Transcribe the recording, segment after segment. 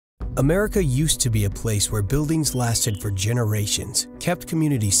America used to be a place where buildings lasted for generations, kept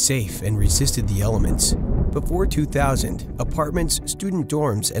communities safe, and resisted the elements. Before 2000, apartments, student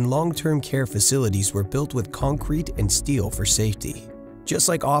dorms, and long-term care facilities were built with concrete and steel for safety, just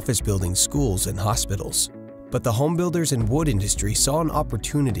like office buildings, schools, and hospitals. But the home builders and wood industry saw an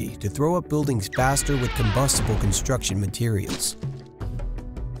opportunity to throw up buildings faster with combustible construction materials.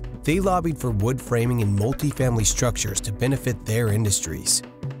 They lobbied for wood framing in multifamily structures to benefit their industries.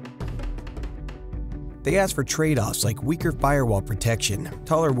 They asked for trade-offs like weaker firewall protection,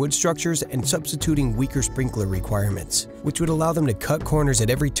 taller wood structures, and substituting weaker sprinkler requirements, which would allow them to cut corners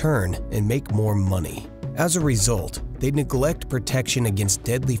at every turn and make more money. As a result, they'd neglect protection against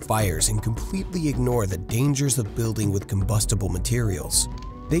deadly fires and completely ignore the dangers of building with combustible materials.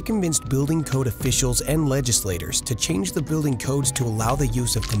 They convinced building code officials and legislators to change the building codes to allow the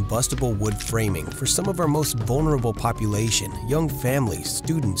use of combustible wood framing for some of our most vulnerable population, young families,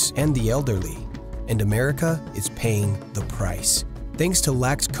 students, and the elderly. And America is paying the price. Thanks to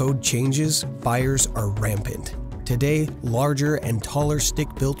lax code changes, fires are rampant. Today, larger and taller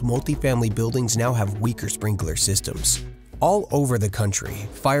stick-built multifamily buildings now have weaker sprinkler systems. All over the country,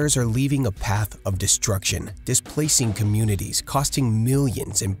 fires are leaving a path of destruction, displacing communities, costing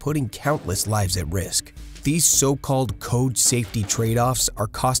millions, and putting countless lives at risk. These so-called code safety trade-offs are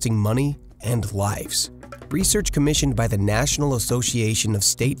costing money and lives. Research commissioned by the National Association of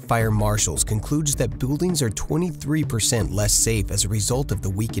State Fire Marshals concludes that buildings are 23% less safe as a result of the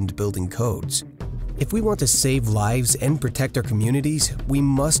weakened building codes. If we want to save lives and protect our communities, we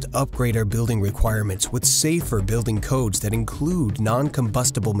must upgrade our building requirements with safer building codes that include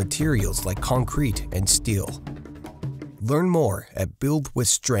non-combustible materials like concrete and steel. Learn more at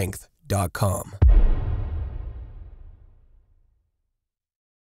buildwithstrength.com.